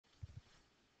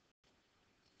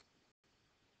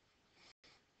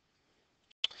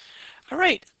All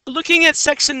right, looking at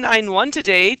section 9.1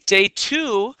 today, day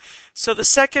 2. So the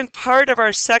second part of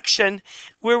our section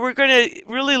where we're going to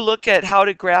really look at how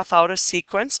to graph out a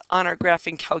sequence on our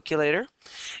graphing calculator.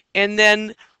 And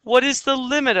then what is the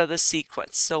limit of the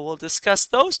sequence? So we'll discuss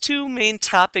those two main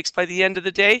topics by the end of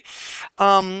the day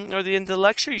or the end of the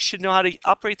lecture. You should know how to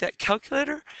operate that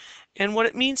calculator and what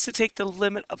it means to take the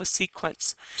limit of a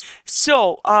sequence.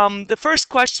 So the first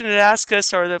question it asks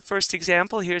us, or the first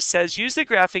example here says, use the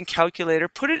graphing calculator,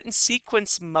 put it in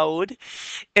sequence mode,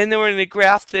 and then we're going to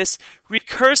graph this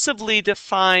recursively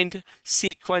defined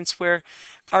sequence where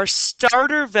our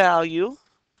starter value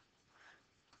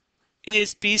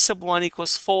is b sub 1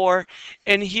 equals 4,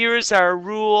 and here is our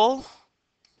rule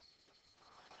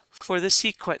for the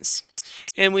sequence.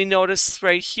 And we notice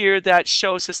right here that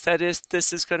shows us that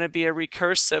this is going to be a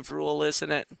recursive rule,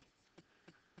 isn't it?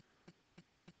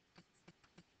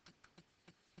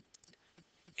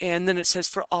 And then it says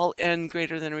for all n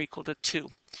greater than or equal to 2.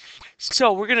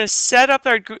 So we're going to set up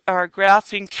our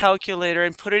graphing calculator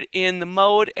and put it in the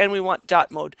mode, and we want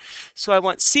dot mode. So I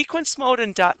want sequence mode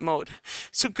and dot mode.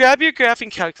 So grab your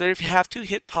graphing calculator. If you have to,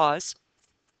 hit pause.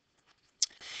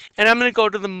 And I'm going to go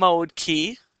to the mode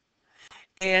key.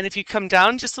 And if you come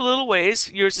down just a little ways,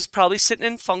 yours is probably sitting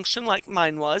in function like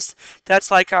mine was. That's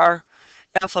like our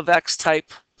f of x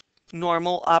type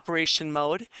normal operation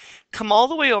mode. Come all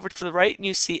the way over to the right and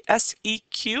you see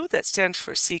SEQ, that stands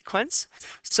for sequence.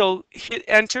 So hit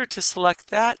enter to select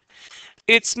that.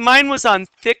 Mine was on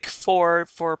thick for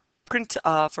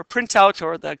printout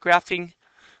or the graphing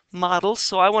model.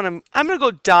 So I'm going to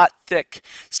go dot thick.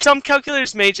 Some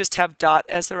calculators may just have dot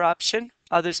as their option.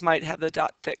 Others might have the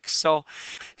dot thick. So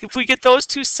if we get those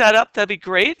two set up, that'd be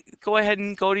great. Go ahead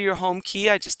and go to your home key.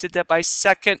 I just did that by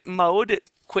second mode. It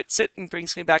quits it and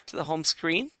brings me back to the home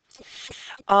screen.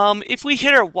 If we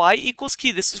hit our y equals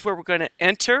key, this is where we're going to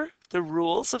enter the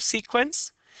rules of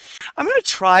sequence. I'm going to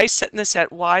try setting this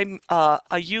at y,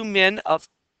 a u min of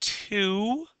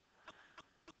 2,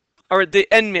 or the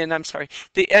n min, I'm sorry,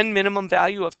 the n minimum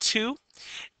value of 2.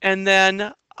 And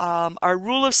then our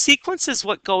rule of sequence is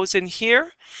what goes in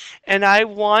here, and I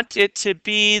want it to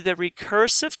be the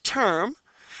recursive term.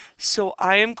 So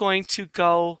I am going to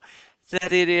go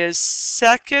that it is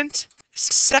second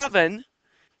 7,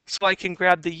 so I can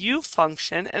grab the u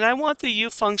function, and I want the u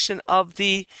function of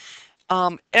the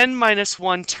n minus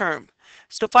 1 term.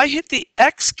 So if I hit the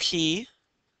x key,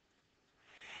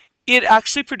 it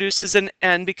actually produces an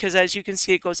n, because as you can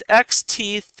see, it goes x,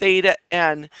 t, theta,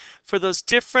 n for those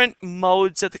different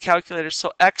modes of the calculator.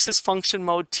 So x is function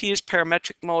mode, t is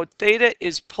parametric mode, theta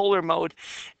is polar mode,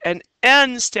 and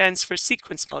n stands for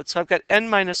sequence mode. So I've got n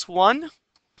minus 1,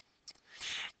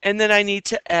 and then I need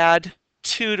to add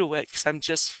 2 to it, because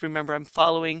I'm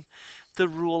following the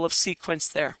rule of sequence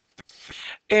there.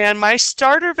 And my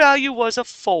starter value was a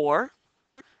 4,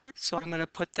 so I'm going to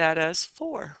put that as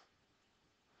 4.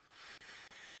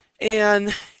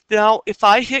 And now if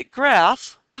I hit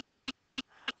graph,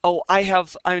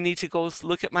 I need to go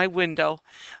look at my window.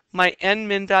 My n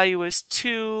min value is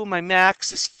 2, my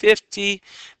max is 50.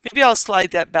 Maybe I'll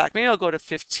slide that back. Maybe I'll go to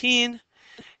 15,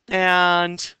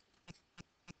 and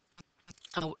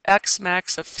x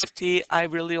max of 50, I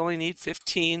really only need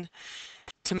 15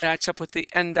 to match up with the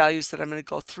n values that I'm going to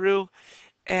go through.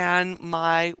 And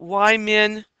my y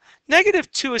min,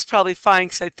 -2 is probably fine,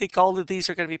 because I think all of these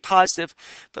are going to be positive,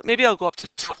 but maybe I'll go up to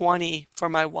 20 for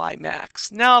my y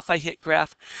max. Now if I hit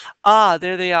graph,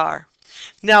 there they are.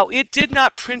 Now it did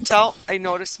not print out, I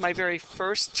noticed, my very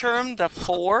first term, the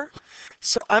 4.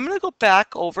 So I'm going to go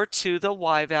back over to the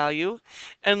y value,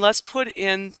 and let's put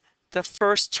in the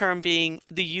first term being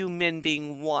the u min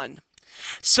being 1.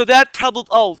 So that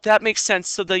probably, that makes sense.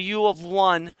 So the u of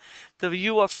 1, the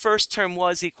u of first term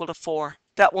was equal to 4.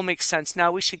 That will make sense.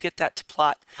 Now we should get that to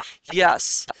plot.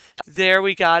 Yes, there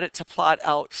we got it to plot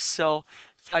out. So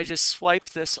if I just swipe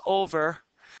this over,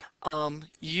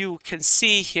 you can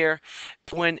see here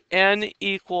when n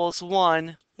equals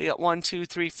 1, we got 1, 2,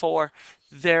 3, 4.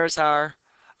 There's our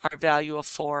value of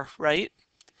 4, right?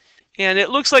 And it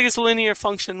looks like it's a linear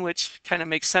function, which kind of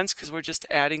makes sense because we're just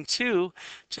adding 2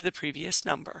 to the previous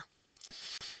number.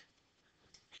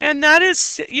 And that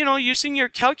is, using your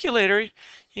calculator,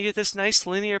 you get this nice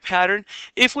linear pattern.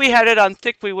 If we had it on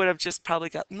thick, we would have just probably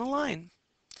gotten the line.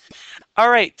 All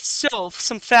right, so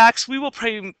some facts. We will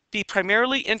be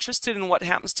primarily interested in what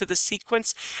happens to the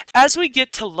sequence as we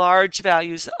get to large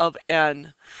values of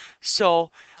n.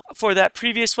 So for that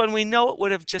previous one, we know it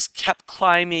would have just kept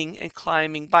climbing and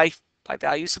climbing by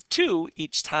values of 2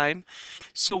 each time.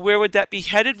 So where would that be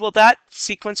headed? Well, that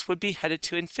sequence would be headed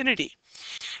to infinity.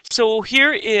 So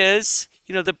here is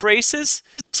You know, the braces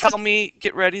tell me,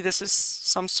 get ready, this is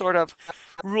some sort of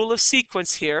rule of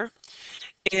sequence here.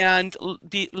 And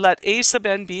let a sub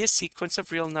n be a sequence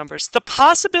of real numbers. The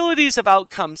possibilities of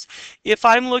outcomes, if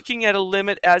I'm looking at a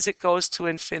limit as it goes to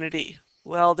infinity,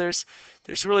 well, there's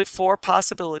really 4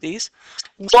 possibilities.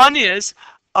 One is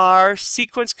our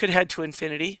sequence could head to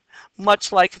infinity,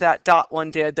 much like that dot one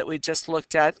did that we just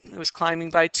looked at. It was climbing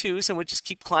by 2s and would just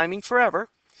keep climbing forever.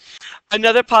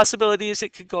 Another possibility is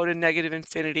it could go to negative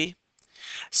infinity.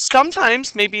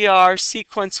 Sometimes maybe our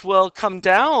sequence will come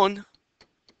down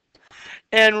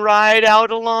and ride out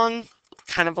along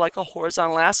kind of like a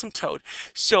horizontal asymptote.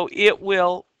 So it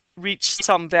will reach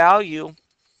some value,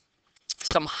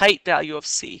 some height value of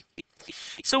c.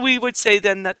 So we would say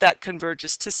then that that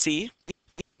converges to c.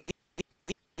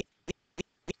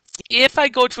 If I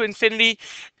go to infinity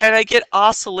and I get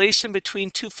oscillation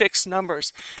between 2 fixed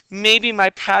numbers, maybe my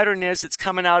pattern is it's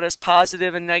coming out as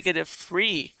positive and negative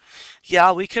 3.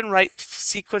 Yeah, we can write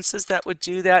sequences that would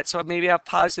do that. So maybe I have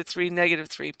positive 3, negative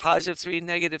 3, positive 3,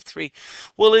 negative 3.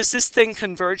 Well, is this thing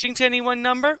converging to any one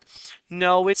number?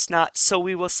 No, it's not. So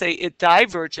we will say it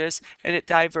diverges, and it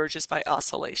diverges by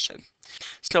oscillation.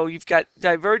 So you've got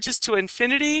diverges to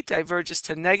infinity, diverges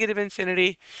to negative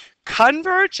infinity,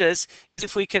 converges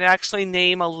if we can actually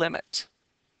name a limit.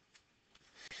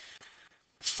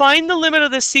 Find the limit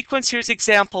of the sequence. Here's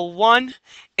example 1,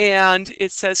 and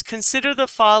it says, consider the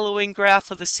following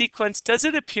graph of the sequence. Does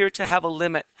it appear to have a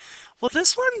limit? Well,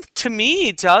 this one to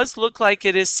me does look like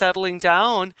it is settling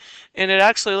down, and it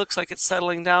actually looks like it's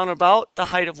settling down about the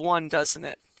height of 1, doesn't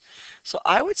it? So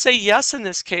I would say yes in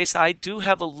this case. I do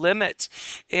have a limit,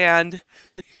 and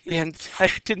I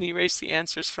didn't erase the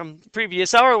answers from the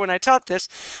previous hour when I taught this,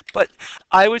 but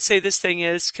I would say this thing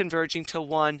is converging to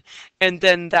 1, and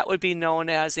then that would be known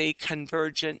as a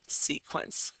convergent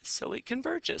sequence. So it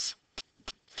converges.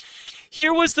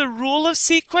 Here was the rule of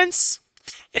sequence,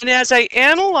 and as I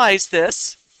analyze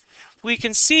this, we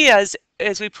can see as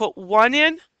we put 1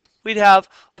 in, we'd have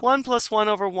 1 plus 1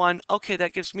 over 1. Okay,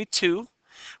 that gives me 2.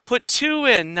 Put 2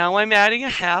 in, now I'm adding a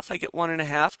half, I get 1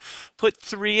 1/2. Put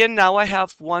 3 in, now I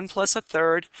have 1 plus a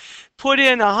third. Put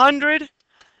in 100,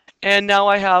 and now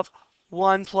I have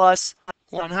 1 plus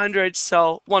 100,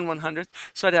 so 1 100th.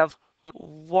 So I'd have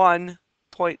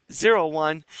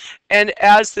 1.01. And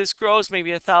as this grows,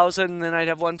 maybe 1,000, then I'd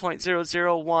have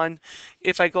 1.001.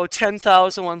 If I go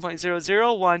 10,000,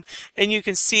 1.001, and you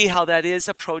can see how that is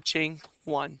approaching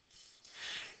 1.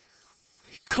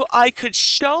 I could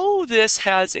show this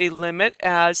has a limit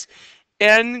as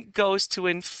n goes to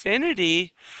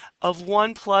infinity of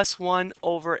 1 plus 1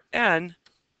 over n.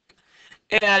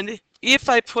 And if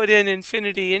I put in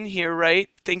infinity in here, right,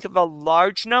 think of a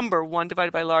large number, 1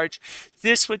 divided by large,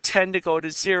 this would tend to go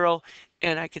to 0,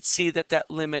 and I could see that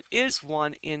that limit is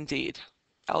 1 indeed.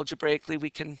 Algebraically, we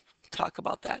can talk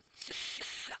about that.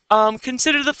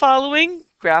 Consider the following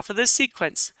graph of the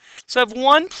sequence. So I have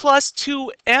 1 plus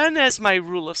 2n as my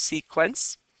rule of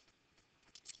sequence.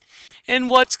 And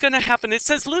what's going to happen? It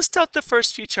says list out the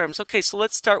first few terms. Okay, so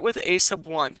let's start with a sub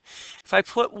 1. If I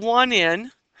put 1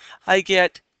 in, I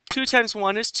get 2 times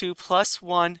 1 is 2 plus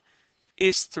 1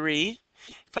 is 3.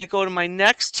 If I go to my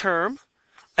next term,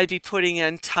 I'd be putting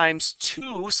in times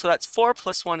 2, so that's 4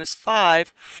 plus 1 is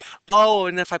 5. Oh,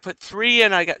 and if I put 3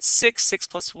 in, I got 6. 6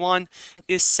 plus 1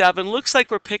 is 7. Looks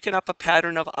like we're picking up a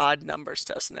pattern of odd numbers,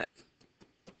 doesn't it?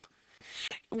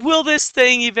 Will this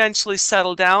thing eventually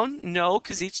settle down? No,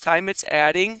 because each time it's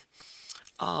adding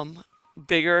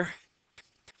bigger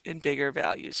and bigger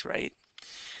values, right?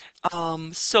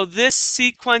 So this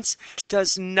sequence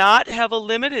does not have a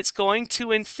limit. It's going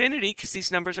to infinity because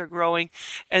these numbers are growing.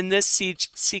 And this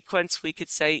sequence, we could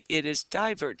say it is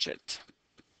divergent.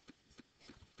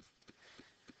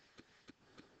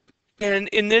 And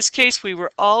in this case, we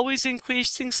were always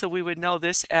increasing, so we would know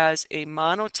this as a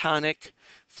monotonic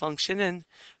function. And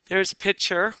there's a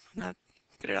picture, not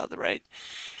get it out of the right.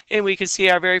 And we can see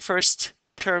our very first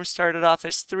term started off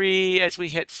as 3. As we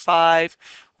hit 5,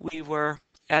 we were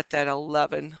at that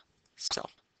 11. So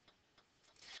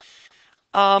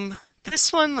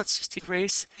this one, let's just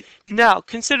erase. Now,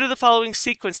 consider the following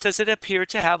sequence. Does it appear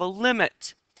to have a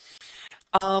limit?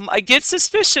 I get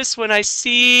suspicious when I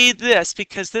see this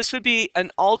because this would be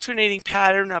an alternating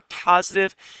pattern of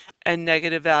positive and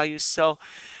negative values. So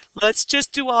let's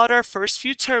just do out our first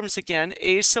few terms again.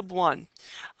 A sub 1.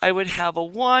 I would have a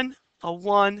 1, a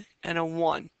 1, and a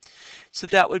 1. So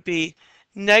that would be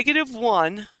negative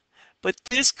 1. But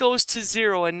this goes to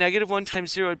 0, and negative 1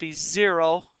 times 0 would be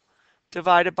 0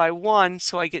 divided by 1,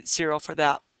 so I get 0 for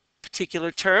that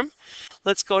particular term.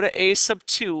 Let's go to a sub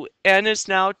 2. N is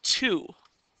now 2.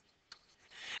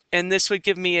 and this would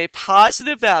give me a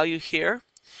positive value here.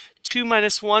 2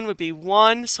 minus 1 would be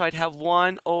 1, so I'd have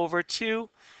 1 over 2.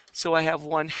 So I have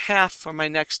 1/2 for my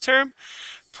next term.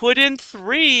 Put in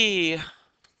 3.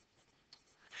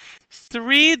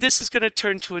 3, this is going to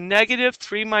turn to a negative.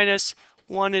 3 minus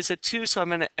 1 is a 2, so I'm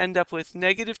going to end up with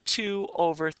negative 2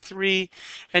 over 3.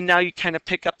 And now you kind of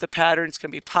pick up the pattern. It's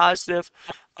going to be positive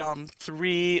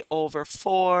 3 over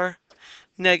 4,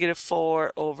 negative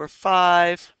 4 over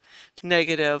 5,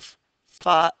 negative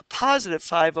 5, positive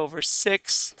 5 over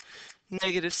 6,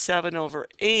 negative 7 over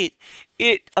 8.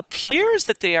 It appears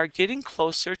that they are getting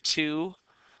closer to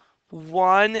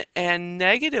 1 and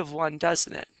negative 1,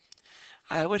 doesn't it?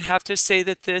 I would have to say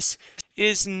that this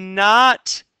does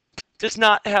not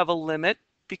have a limit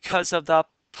because of the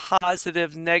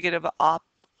positive negative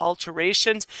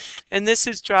alterations, and this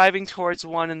is driving towards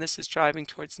 1 and this is driving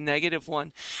towards negative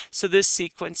 1. So this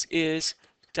sequence is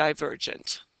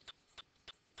divergent.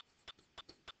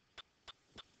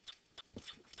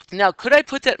 Now, could I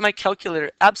put that in my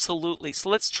calculator? Absolutely. So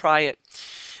let's try it.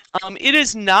 It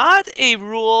is not a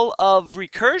rule of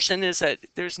recursion, is it?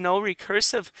 There's no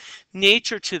recursive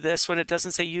nature to this when it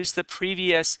doesn't say use the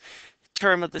previous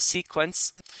term of the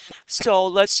sequence. So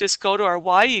let's just go to our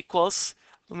y equals.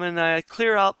 I'm going to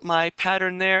clear out my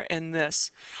pattern there and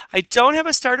this. I don't have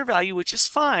a starter value, which is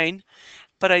fine,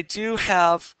 but I do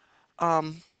have,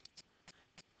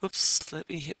 oops, let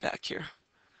me hit back here.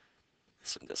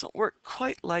 This one doesn't work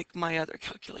quite like my other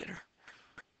calculator.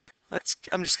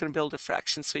 I'm just going to build a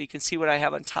fraction so you can see what I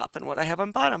have on top and what I have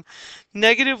on bottom.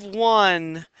 Negative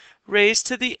 1 raised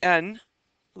to the n.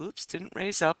 Oops, didn't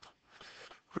raise up.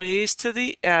 Raised to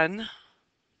the n.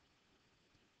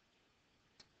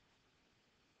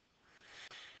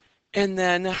 And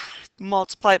then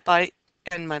multiply it by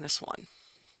n minus 1.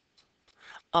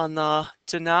 On the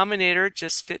denominator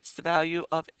just fits the value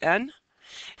of n.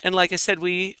 And like I said,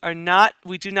 we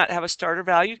do not have a starter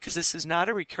value because this is not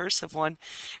a recursive one.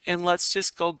 And let's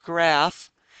just go graph.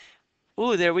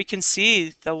 Ooh, there we can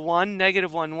see the 1,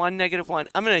 negative 1, 1, negative 1.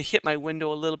 I'm going to hit my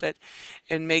window a little bit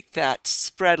and make that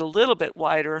spread a little bit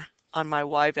wider on my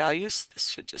y values. This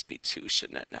should just be 2,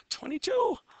 shouldn't it? Not 22.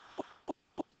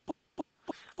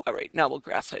 All right, now we'll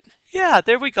graph it. Yeah,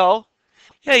 there we go.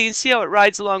 Yeah, you can see how it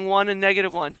rides along 1 and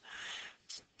negative 1.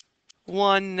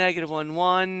 1, negative 1,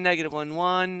 1, negative 1,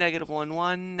 1, negative 1,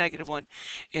 1, negative 1.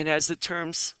 And as the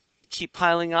terms keep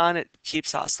piling on, it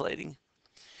keeps oscillating.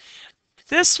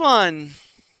 This one.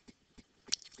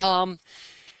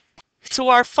 So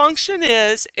our function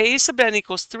is a sub n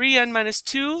equals 3n minus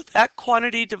 2, that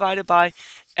quantity divided by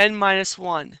n minus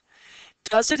 1.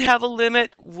 Does it have a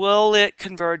limit? Will it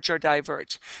converge or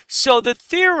diverge? So the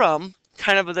theorem,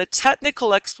 kind of the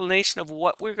technical explanation of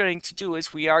what we're going to do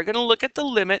is we are going to look at the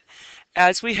limit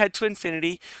as we head to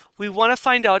infinity. We want to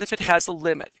find out if it has a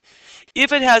limit.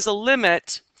 If it has a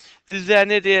limit,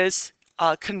 then it is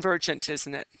convergent,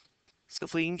 isn't it? So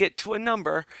if we can get to a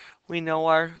number, we know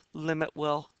our limit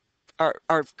will,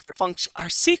 our function, our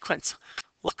sequence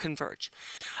will converge.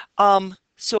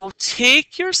 So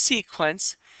take your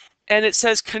sequence, and it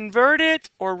says convert it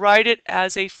or write it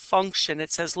as a function.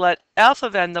 It says let f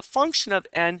of n, the function of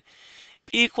n,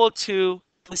 equal to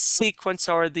the sequence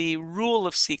or the rule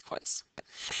of sequence.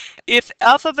 If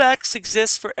f of x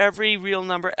exists for every real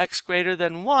number x greater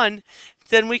than 1,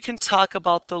 then we can talk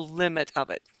about the limit of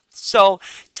it. So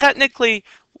technically,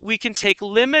 we can take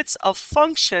limits of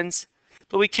functions,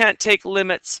 but we can't take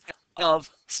limits of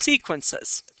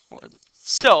sequences.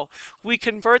 So we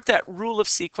convert that rule of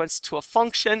sequence to a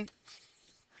function,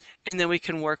 and then we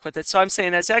can work with it. So I'm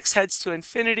saying as x heads to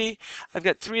infinity, I've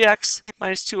got 3x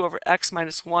minus 2 over x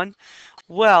minus 1.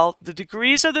 Well, the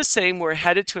degrees are the same. We're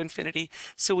headed to infinity,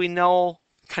 so we know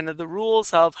kind of the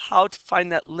rules of how to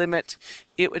find that limit.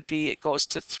 It would be it goes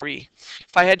to 3.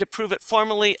 If I had to prove it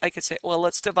formally, I could say, well,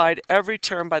 let's divide every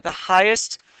term by the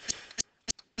highest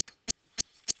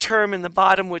term in the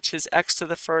bottom, which is x to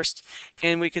the first,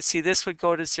 and we could see this would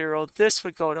go to 0, this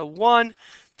would go to 1,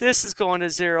 this is going to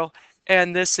 0,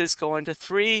 and this is going to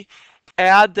 3.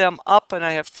 Add them up, and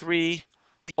I have 3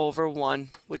 over 1,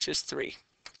 which is 3,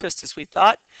 just as we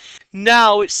thought.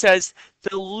 Now it says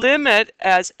the limit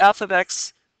as f of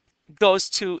x goes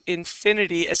to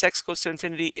infinity, as x goes to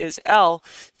infinity, is L.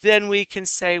 Then we can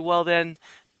say, well, then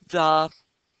the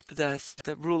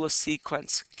rule of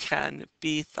sequence can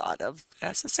be thought of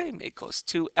as the same. It goes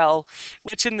to L,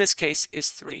 which in this case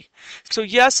is 3. So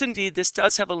yes, indeed, this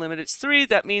does have a limit. It's 3.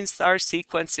 That means our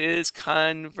sequence is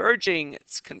converging.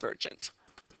 It's convergent.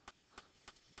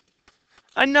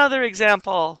 Another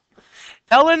example.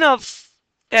 Ln of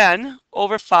n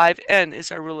over 5n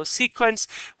is our rule of sequence.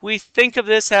 We think of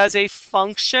this as a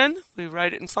function. We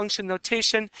write it in function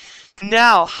notation.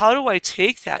 Now, how do I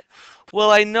take that?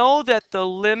 Well, I know that the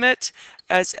limit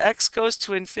as x goes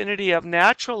to infinity of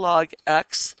natural log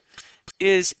x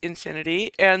is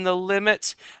infinity, and the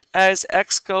limit as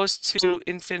x goes to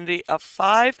infinity of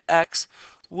 5x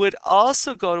would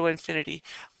also go to infinity.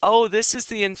 Oh, this is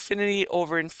the infinity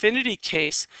over infinity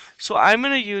case. So I'm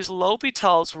going to use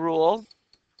L'Hopital's rule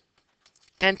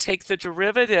and take the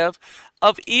derivative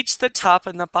of each the top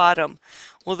and the bottom.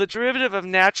 Well, the derivative of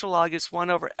natural log is 1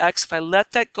 over x. If I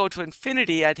let that go to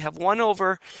infinity, I'd have 1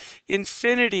 over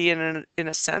infinity in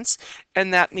a sense,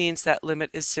 and that means that limit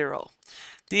is 0.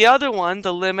 The other one,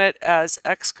 the limit as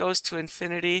x goes to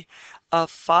infinity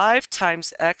of 5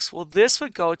 times x, well, this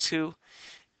would go to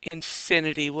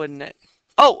infinity, wouldn't it?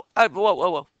 Oh,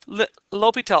 whoa.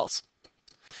 L'Hopital's.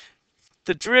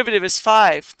 The derivative is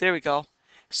 5. There we go.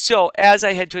 So as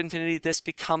I head to infinity, this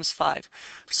becomes 5.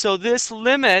 So this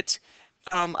limit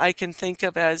I can think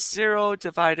of as 0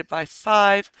 divided by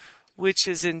 5, which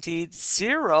is indeed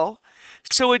 0.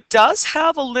 So it does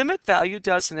have a limit value,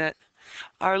 doesn't it?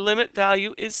 Our limit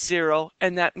value is 0,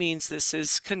 and that means this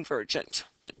is convergent.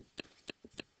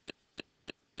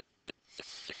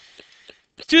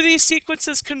 Do these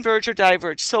sequences converge or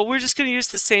diverge? So we're just going to use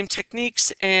the same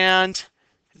techniques, and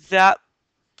that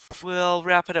will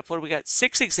wrap it up. What do we got?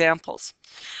 6 examples.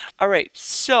 All right,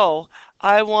 so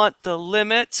I want the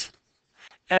limit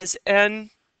as n,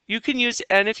 you can use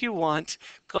n if you want,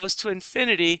 goes to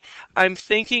infinity. I'm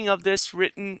thinking of this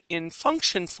written in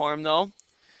function form though,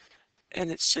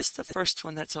 and it's just the first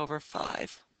one that's over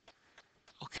 5.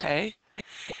 Okay.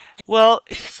 Well,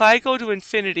 if I go to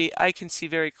infinity, I can see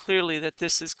very clearly that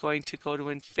this is going to go to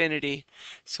infinity.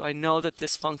 So I know that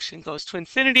this function goes to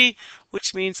infinity,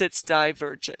 which means it's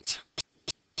divergent.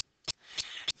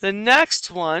 The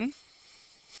next one,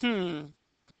 you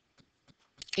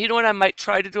know what I might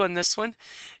try to do on this one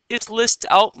is list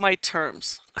out my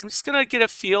terms. I'm just going to get a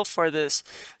feel for this.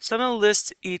 So I'm going to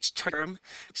list each term,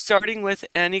 starting with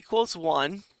n equals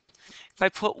 1. If I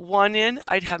put 1 in,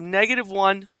 I'd have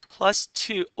 -1 plus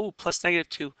 2, plus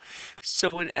 -2. So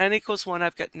when n equals 1,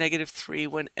 I've got -3.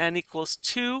 When n equals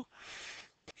 2,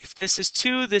 if this is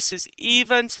 2, this is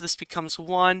even, so this becomes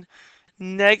 1.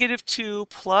 -2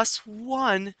 plus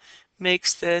 1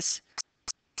 makes this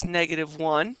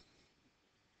 -1.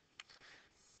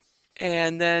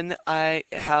 And then I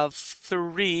have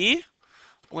 3.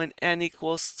 When n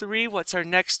equals 3, what's our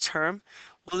next term?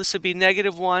 Well, this would be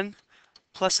 -1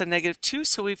 plus a -2,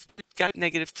 so we've got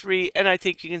 -3, and I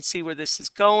think you can see where this is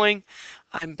going.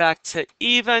 I'm back to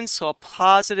even, so a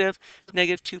positive.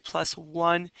 -2 plus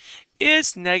 1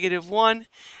 is -1,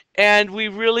 and we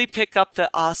really pick up the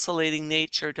oscillating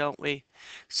nature, don't we?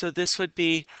 So this would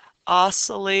be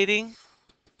oscillating,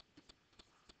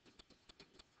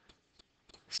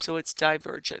 so it's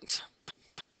divergent.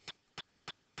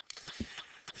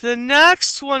 The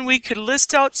next one, we could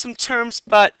list out some terms,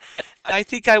 but I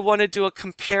think I want to do a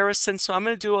comparison, so I'm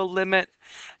going to do a limit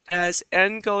as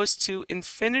n goes to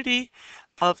infinity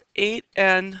of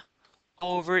 8n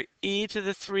over e to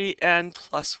the 3n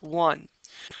plus 1.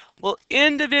 Well,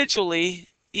 individually,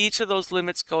 each of those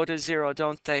limits go to 0,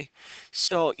 don't they?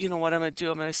 So, you know what I'm going to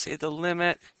do? I'm going to say the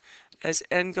limit as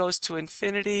n goes to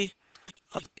infinity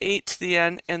of 8 to the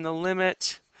n, and the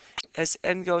limit as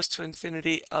n goes to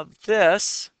infinity of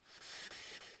this,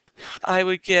 I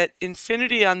would get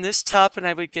infinity on this top and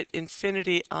I would get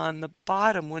infinity on the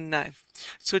bottom, wouldn't I?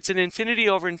 So it's an infinity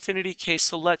over infinity case.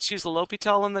 So let's use the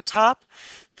L'Hopital on the top.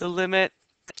 The limit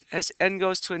as n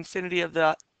goes to infinity of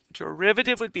the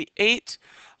derivative would be 8.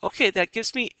 Okay, that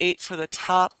gives me 8 for the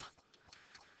top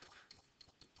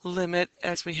limit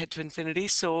as we head to infinity.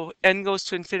 So n goes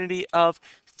to infinity of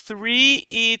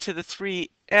 3e to the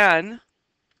 3n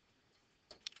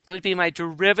would be my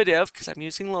derivative, because I'm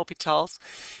using L'Hopital's.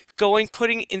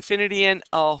 Putting infinity in,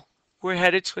 oh, we're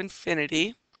headed to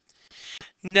infinity.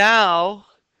 Now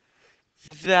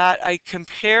that I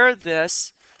compare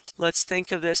this, let's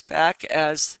think of this back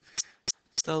as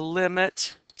the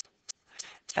limit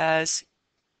as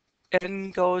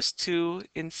n goes to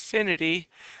infinity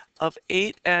of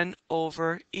 8n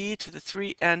over e to the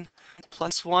 3n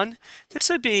plus 1. This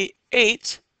would be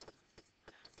 8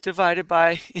 divided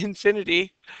by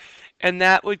infinity, and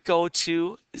that would go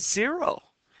to 0.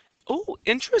 Oh,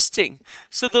 interesting.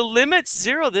 So the limit's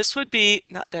 0. This would be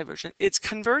not divergent, it's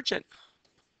convergent.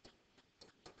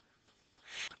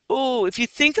 Oh, if you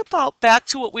think about back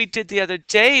to what we did the other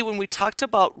day when we talked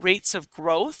about rates of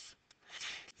growth,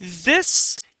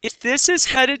 this If this is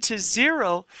headed to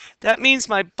 0, that means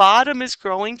my bottom is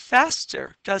growing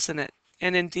faster, doesn't it?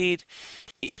 And indeed,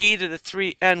 e to the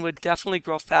 3n would definitely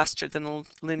grow faster than a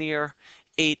linear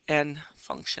 8n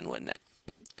function, wouldn't it?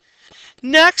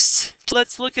 Next,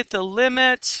 let's look at the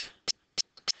limit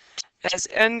as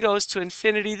n goes to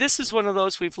infinity. This is one of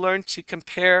those we've learned to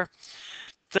compare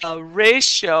the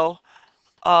ratio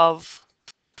of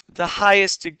the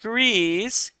highest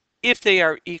degrees if they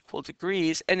are equal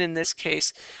degrees. And in this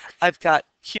case, I've got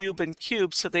cube and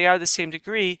cube, so they are the same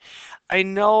degree. I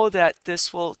know that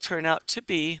this will turn out to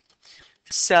be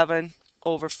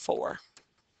 7/4.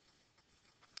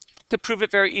 To prove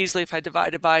it very easily, if I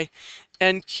divide it by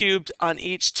n cubed on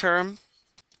each term,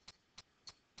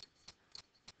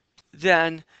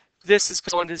 then this is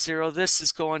going to 0, this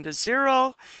is going to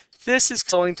 0, this is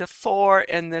going to 4,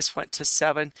 and this went to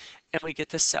 7, and we get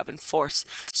the 7/4.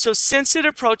 So since it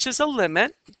approaches a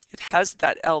limit, it has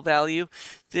that L value,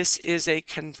 this is a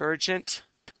convergent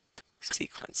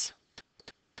sequence.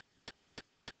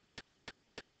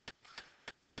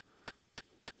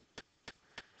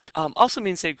 Also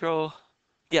means they grow,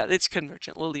 yeah, it's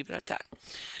convergent. We'll leave it at that.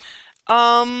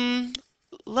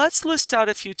 Let's list out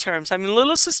a few terms. I'm a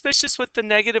little suspicious with the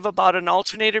negative about an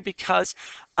alternator because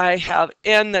I have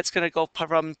n that's going to go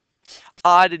from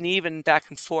odd and even back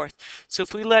and forth. So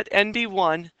if we let n be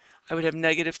 1, I would have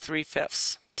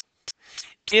 -3/5.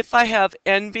 If I have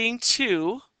n being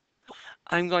 2,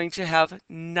 I'm going to have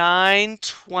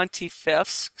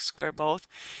 9/25, square both.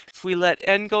 If we let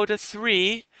n go to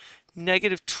 3,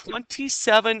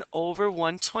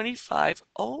 -27/125.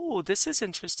 Oh, this is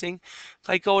interesting. If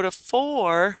I go to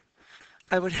 4,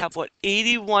 I would have what?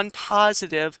 81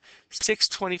 positive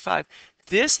 625.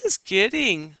 This is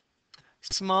getting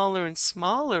smaller and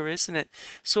smaller, isn't it?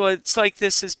 So it's like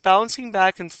this is bouncing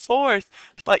back and forth,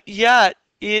 but yet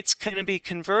it's going to be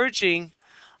converging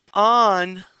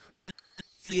on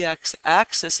the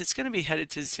x-axis. It's going to be headed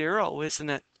to 0, isn't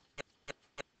it?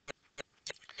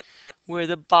 Where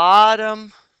the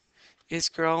bottom is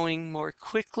growing more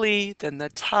quickly than the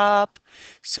top,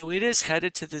 so it is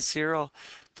headed to the 0.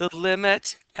 The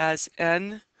limit as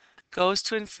n goes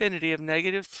to infinity of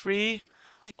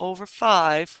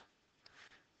 -3/5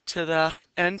 to the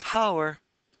n power.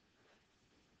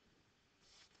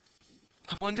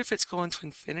 I wonder if it's going to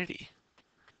infinity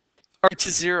or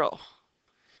to 0.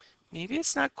 Maybe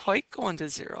it's not quite going to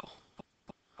 0.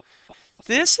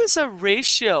 This is a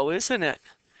ratio, isn't it?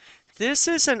 This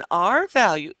is an R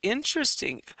value.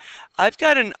 Interesting. I've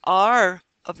got an R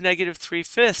of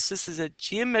 -3/5. This is a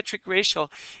geometric ratio.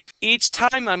 Each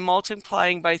time I'm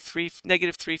multiplying by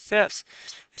 -3/5.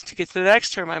 To get to the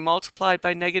next term, I multiply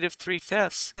by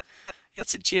 -3/5.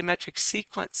 It's a geometric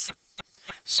sequence.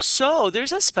 So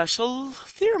there's a special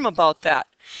theorem about that.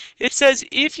 It says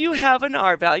if you have an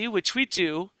R value, which we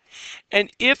do,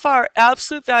 and if our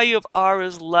absolute value of R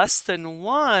is less than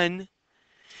 1,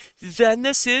 then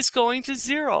this is going to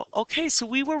 0. Okay, so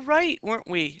we were right, weren't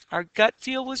we? Our gut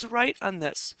feel was right on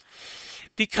this.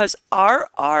 Because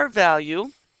our R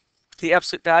value, the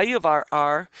absolute value of our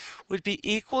R, would be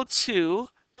equal to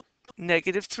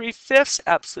 -3/5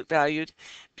 absolute valued,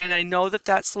 and I know that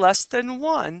that's less than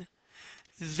 1,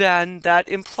 then that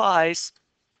implies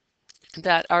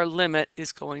that our limit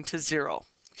is going to 0.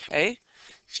 Okay?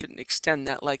 Shouldn't extend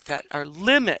that like that. Our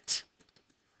limit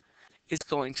is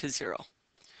going to 0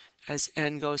 as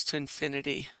n goes to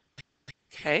infinity,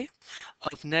 okay,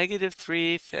 of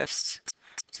 -3/5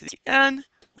 to the n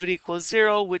would equal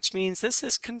 0, which means this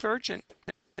is convergent.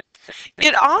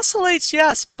 It oscillates,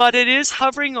 yes, but it is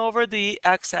hovering over the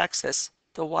x-axis,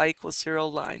 the y = 0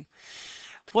 line.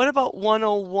 What about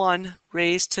 101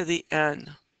 raised to the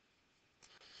n?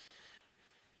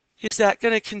 Is that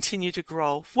going to continue to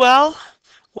grow? Well,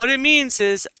 what it means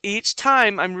is each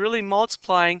time I'm really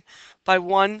multiplying by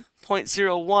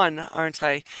 1.01, aren't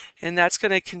I? And that's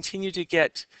going to continue to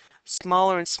get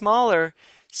smaller and smaller.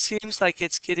 Seems like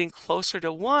it's getting closer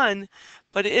to 1,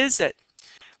 but is it?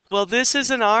 Well, this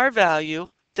is an R value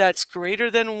that's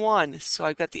greater than 1. So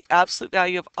I've got the absolute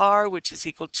value of R, which is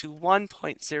equal to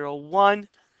 1.01.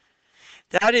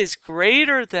 That is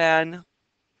greater than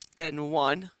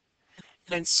 1.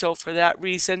 And so for that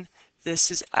reason,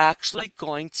 this is actually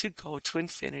going to go to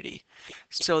infinity.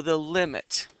 So the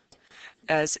limit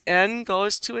as n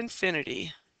goes to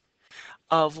infinity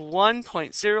of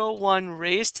 1.01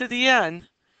 raised to the n,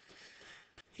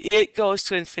 it goes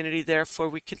to infinity. Therefore,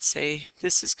 we could say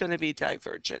this is going to be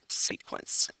divergent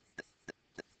sequence.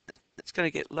 It's going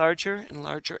to get larger and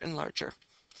larger and larger.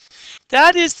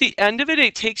 That is the end of it.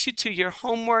 It takes you to your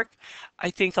homework. I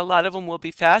think a lot of them will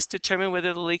be fast. Determine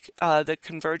whether the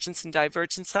convergence and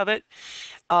divergence of it.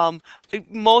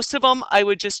 Most of them I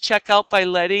would just check out by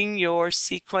letting your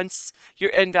sequence,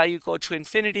 your n value go to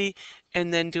infinity,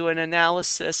 and then do an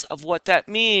analysis of what that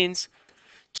means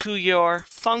to your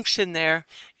function there.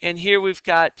 And here we've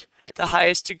got the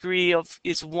highest degree of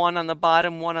is 1 on the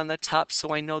bottom, 1 on the top,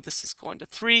 so I know this is going to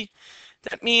 3.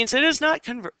 That means it is not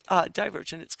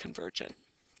divergent, it's convergent.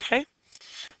 Okay,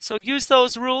 so use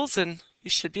those rules and you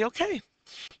should be okay. You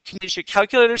can use your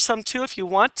calculator some too if you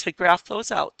want to graph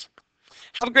those out.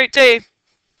 Have a great day.